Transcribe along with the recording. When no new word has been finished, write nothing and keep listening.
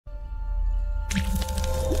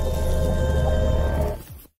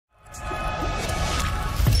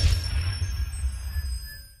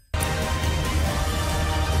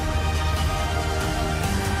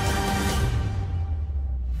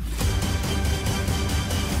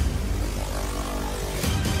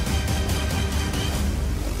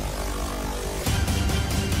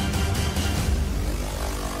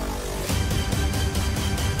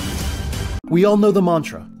We all know the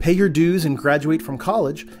mantra, pay your dues and graduate from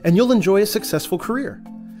college, and you'll enjoy a successful career.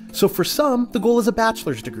 So for some, the goal is a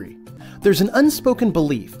bachelor's degree. There's an unspoken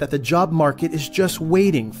belief that the job market is just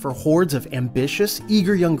waiting for hordes of ambitious,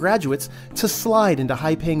 eager young graduates to slide into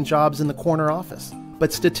high-paying jobs in the corner office.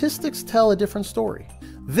 But statistics tell a different story.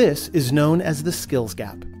 This is known as the skills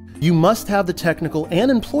gap. You must have the technical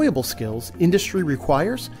and employable skills industry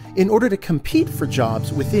requires in order to compete for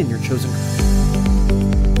jobs within your chosen career.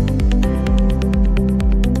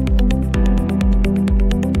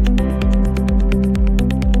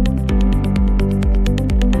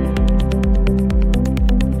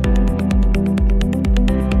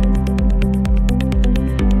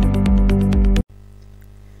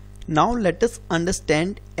 Now let us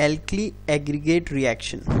understand alkali aggregate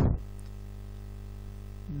reaction.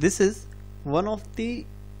 This is one of the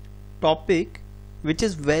topic which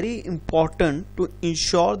is very important to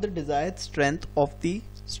ensure the desired strength of the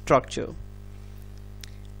structure.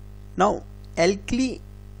 Now alkali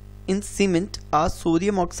in cement are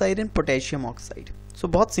sodium oxide and potassium oxide. So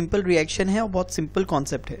बहुत simple reaction है और बहुत simple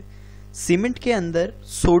concept है. Cement के अंदर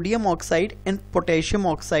sodium oxide and potassium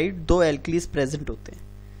oxide दो alkalis present होते हैं.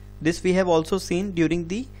 This we have also seen during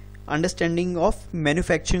the understanding of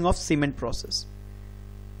manufacturing of cement process.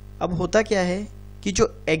 अब होता क्या है कि जो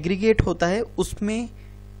एग्रीगेट होता है उसमें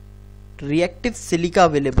रिएक्टिव सिलिका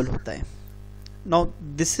अवेलेबल होता है. Now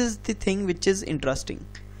this is the thing which is interesting.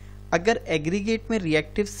 अगर एग्रीगेट में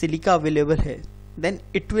रिएक्टिव सिलिका अवेलेबल है then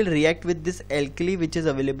it will react with this alkali which is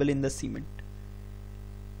available in the cement.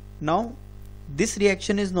 Now this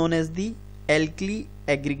reaction is known as the alkali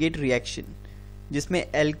aggregate reaction, जिसमें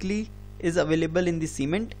alkali is available in the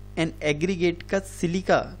cement and aggregate का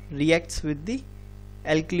silica reacts with the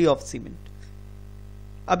alkali of cement.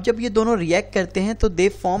 अब जब ये दोनों react करते हैं तो they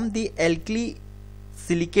form the alkali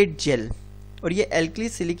silicate gel, और ये alkali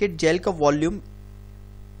silicate gel का volume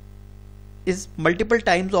is multiple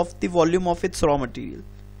times of the volume of its raw material.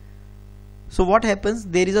 So what happens?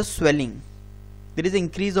 There is a swelling, there is an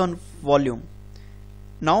increase on volume.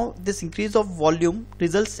 Now this increase of volume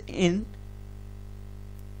results in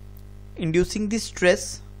inducing the stress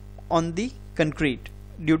on the concrete,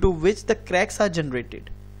 due to which the cracks are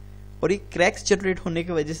generated, और ये cracks generate होने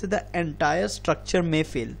की वजह से the entire structure may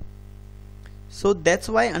fail. So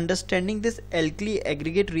that's why understanding this alkali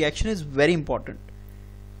aggregate reaction is very important.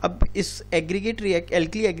 अब इस alkali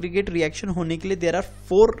aggregate reaction होने के लिए there are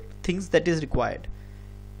 4 things that is required.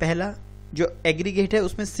 पहला, जो aggregate है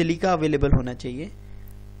उसमें सिलिका अवेलेबल होना चाहिए.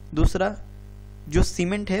 दूसरा, जो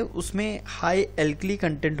सीमेंट है उसमें हाई एल्कली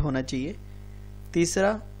कंटेंट होना चाहिए. तीसरा,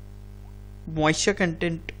 moisture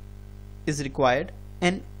content is required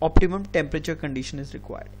and optimum temperature condition is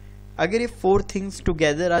required. अगर ये 4 things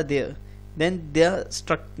together are there then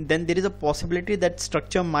there is a possibility that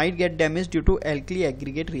structure might get damaged due to alkali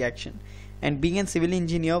aggregate reaction. And being a civil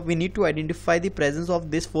engineer, we need to identify the presence of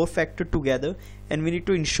these 4 factors together, and we need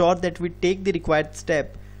to ensure that we take the required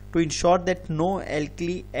step to ensure that no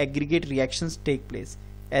alkali aggregate reactions take place,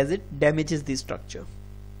 as it damages the structure.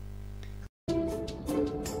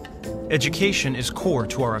 Education is core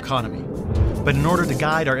to our economy. But in order to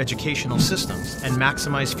guide our educational systems and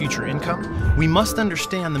maximize future income, we must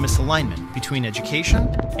understand the misalignment between education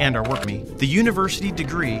and our work. The university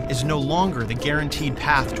degree is no longer the guaranteed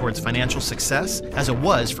path towards financial success as it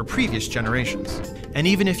was for previous generations.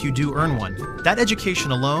 And even if you do earn one, that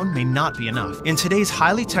education alone may not be enough. In today's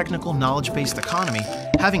highly technical, knowledge-based economy,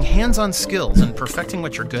 having hands-on skills and perfecting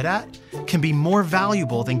what you're good at can be more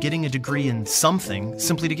valuable than getting a degree in something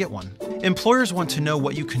simply to get one. Employers want to know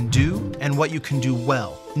what you can do and what you can do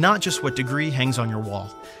well, not just what degree hangs on your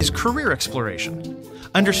wall. Is career exploration.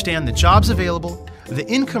 Understand the jobs available, the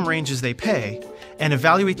income ranges they pay, and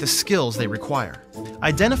evaluate the skills they require.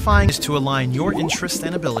 Identifying is to align your interests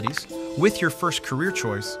and abilities with your first career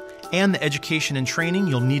choice and the education and training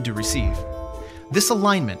you'll need to receive. This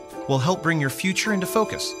alignment will help bring your future into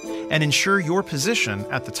focus and ensure your position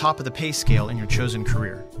at the top of the pay scale in your chosen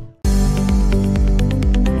career.